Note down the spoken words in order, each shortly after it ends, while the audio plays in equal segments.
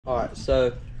Alright,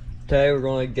 so today we're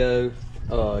gonna go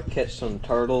catch some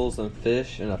turtles and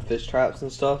fish and fish traps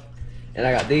and stuff. And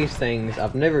I got these things.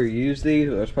 I've never used these,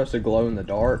 but they're supposed to glow in the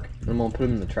dark. And I'm gonna put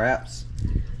them in the traps.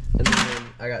 And then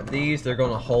I got these. They're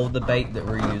gonna hold the bait that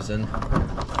we're using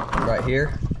right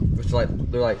here, which is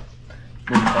they're like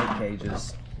little bait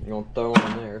cages. You're gonna throw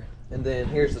them in there. And then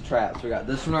here's the traps. We got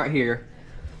this one right here,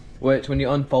 which when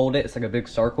you unfold it, it's like a big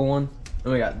circle one.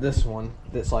 And we got this one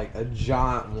that's like a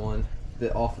giant one.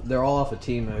 They're all off of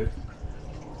Temu.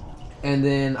 And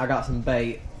then I got some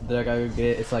bait that I gotta go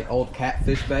get. It's like old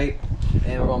catfish bait,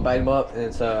 and we're gonna bait them up.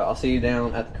 And so I'll see you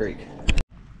down at the creek.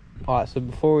 All right, so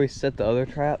before we set the other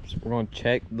traps, we're gonna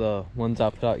check the ones I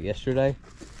put out yesterday.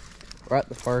 We're at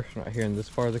the first one right here in this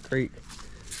part of the creek.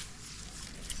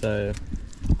 So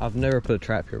I've never put a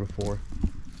trap here before,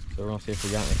 so we're gonna see if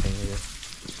we got anything here.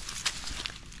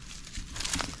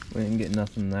 We didn't get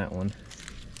nothing in that one.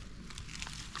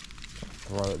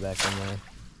 Throw it back in there.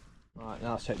 Alright,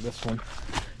 now let's check this one.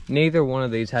 Neither one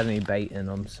of these had any bait in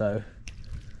them, so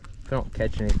if I don't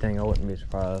catch anything, I wouldn't be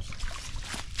surprised.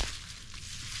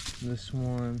 This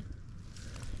one,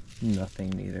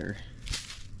 nothing neither.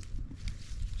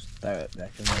 Just throw it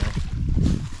back in there.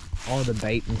 All the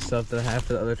bait and stuff that I have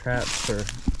for the other traps are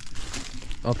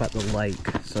up at the lake,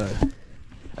 so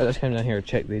I just came down here to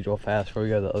check these real fast before we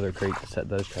go to the other creek to set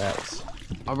those traps.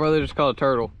 My brother just caught a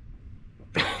turtle.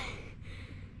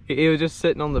 He was just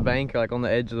sitting on the bank, like on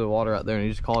the edge of the water out there, and he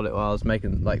just caught it while I was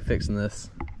fixing this.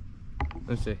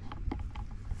 Let's see.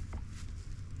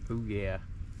 Oh yeah.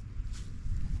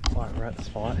 Alright, we're at the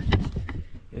spot. And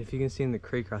if you can see in the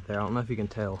creek right there, I don't know if you can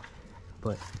tell,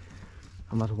 but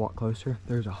I'm about to walk closer.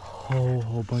 There's a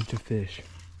whole bunch of fish.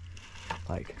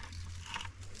 Like,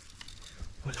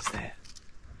 what is that?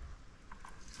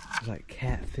 There's like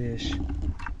catfish,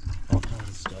 all kinds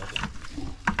of stuff.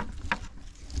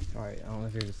 Alright, I don't know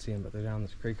if you can see them, but they're down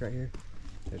this creek right here.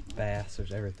 There's bass,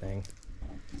 there's everything.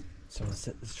 So I'm gonna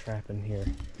set this trap in here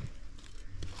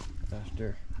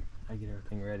after I get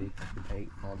everything ready, like the bait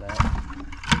and all that.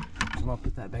 So I'm gonna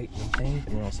put that bait in the thing,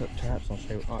 and then I'll set the traps and I'll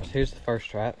show you. Alright, so here's the first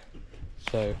trap.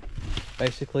 So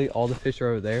basically all the fish are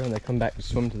over there. When they come back to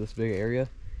swim to this big area,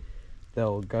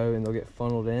 they'll go and they'll get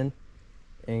funneled in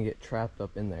and get trapped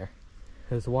up in there.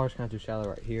 Because the water's kind of too shallow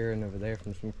right here and over there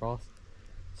from swim across.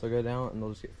 So go down and they'll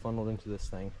just get funneled into this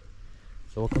thing.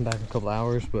 So we'll come back in a couple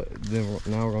hours, but then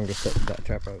now we're gonna go set that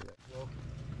trap over there. Well,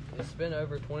 it's been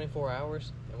over 24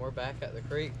 hours and we're back at the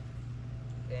creek.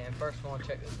 And first we're gonna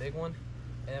check this big one,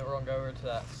 and then we're gonna go over to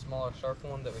that smaller circle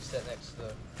one that we set next to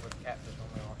where the catfish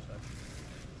normally are. So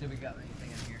see if we got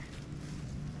anything in here.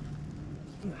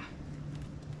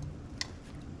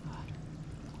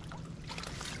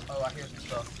 Oh, I hear some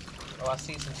stuff. Oh, I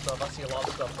see some stuff. I see a lot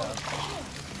of stuff, guys.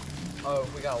 Oh,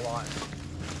 we got a lot.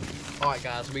 Alright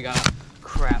guys, we got a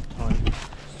crap ton.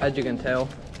 As you can tell,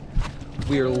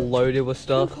 we are loaded with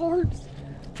stuff. 2 carbs.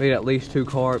 We got at least 2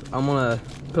 carp. I'm gonna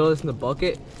put this in the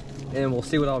bucket and we'll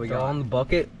see what all we got. On the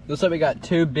bucket, looks like we got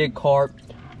 2 big carp.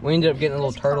 We ended up getting a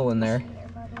little turtle in there.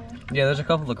 Yeah, there's a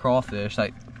couple of crawfish,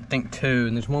 like I think 2,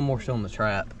 and there's one more still in the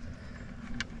trap.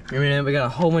 I mean, we got a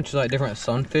whole bunch of like different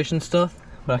sunfish and stuff,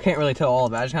 but I can't really tell all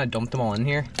of it. I just kind of dumped them all in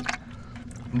here.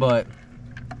 But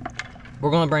we're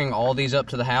gonna bring all these up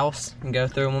to the house and go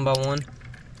through them one by one.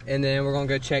 And then we're gonna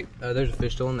go check, there's a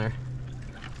fish still in there.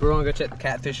 We're gonna go check the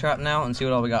catfish trap now and see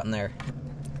what all we got in there.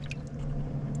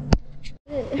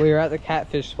 We are at the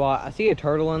catfish spot. I see a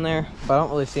turtle in there, but I don't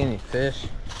really see any fish.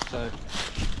 So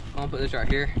I'm gonna put this right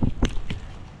here.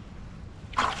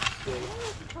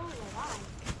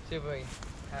 See if we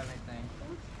have anything.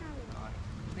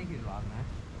 I think he's alive now.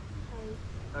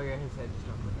 Oh yeah, his head just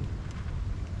jumped.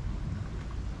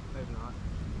 Maybe not.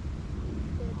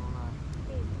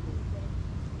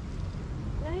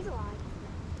 No, he's alive.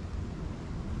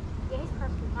 Yeah, he's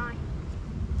perfectly fine.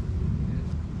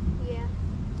 Yeah.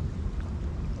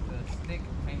 The stick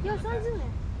came. Yo, something's in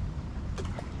there.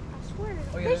 I swear, there's a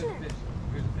fish fish in in there.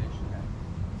 Here's a fish. Okay.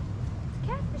 It's a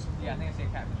catfish. Yeah, I think I see a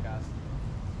catfish, guys.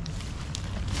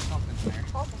 Something's in there.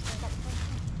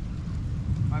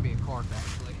 Might be a carp,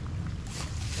 actually.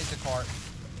 It's a carp.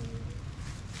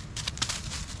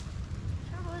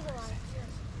 Turtle is alive.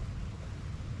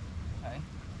 Okay.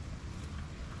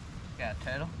 Got a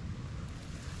turtle?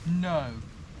 No.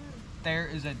 There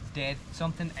is a dead,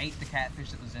 something ate the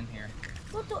catfish that was in here.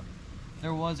 What the?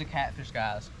 There was a catfish,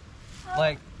 guys.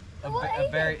 Like,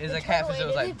 is a catfish that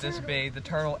was like this big. The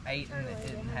turtle ate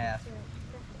it in half.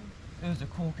 It was a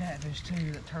cool catfish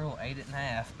too. The turtle ate it in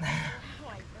half. Oh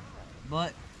my god.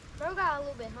 But Bro got a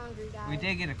little bit hungry, guys. we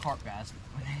did get a carp, guys.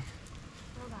 Bro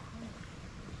got hungry.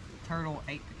 turtle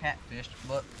ate the catfish,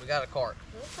 but we got a carp.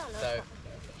 It's not So-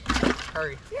 enough.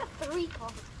 Hurry. We have 3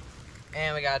 carps.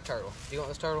 And we got a turtle. Do you want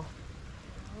this turtle?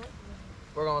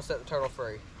 We're gonna set the turtle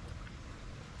free.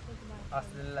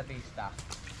 Hasta la vista.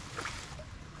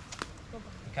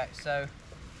 Okay, so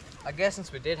I guess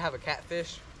since we did have a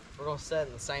catfish, we're gonna set it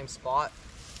in the same spot.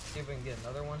 See if we can get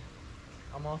another one.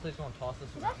 I'm also just gonna toss this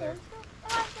Is one that out there. him still?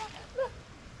 Look,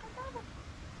 I got it.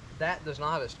 That does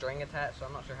not have a string attached, so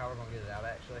I'm not sure how we're gonna get it out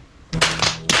actually.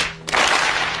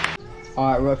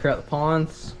 Alright, we're up here at the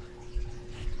ponds.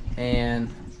 And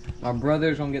my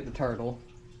brother's gonna get the turtle.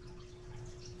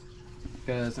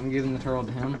 Because I'm giving the turtle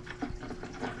to him.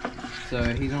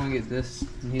 So he's gonna get this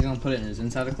and he's gonna put it in his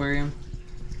inside aquarium.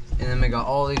 And then we got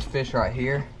all these fish right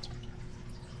here.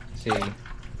 See,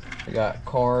 we got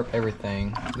carp,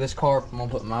 everything. This carp I'm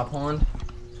gonna put in my pond.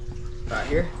 Right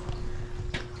here.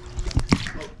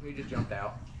 Oh, he just jumped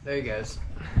out. There he goes.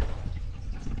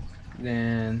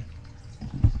 Then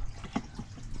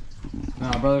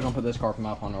my brother's gonna put this carp in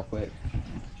my pond real quick.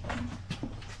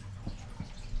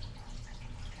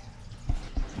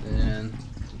 Then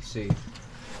let's see.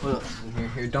 What else is in here?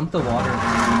 Here, dump the water.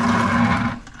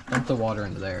 Dump the water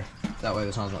into there. That way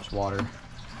there's not as much water.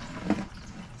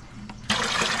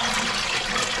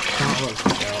 Don't let it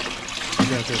stick out.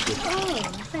 Yeah, it's good. Oh,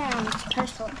 found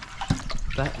turtle.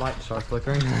 That light starts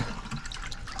flickering.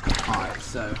 Alright,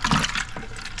 so.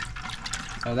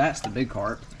 Oh, that's the big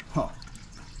carp. Huh.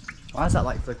 Why is that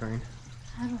light flickering?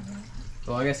 I don't know.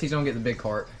 Well, I guess he's gonna get the big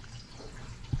carp.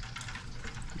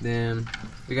 Then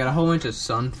we got a whole bunch of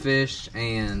sunfish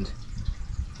and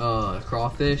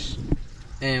crawfish.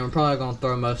 And we're probably gonna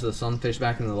throw most of the sunfish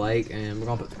back in the lake, and we're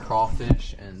gonna put the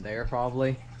crawfish in there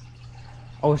probably.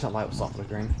 I wish that light would stop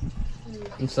flickering.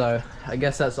 And so I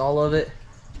guess that's all of it.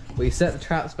 We set the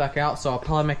traps back out, so I'll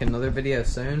probably make another video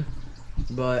soon.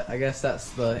 But I guess that's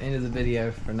the end of the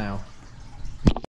video for now.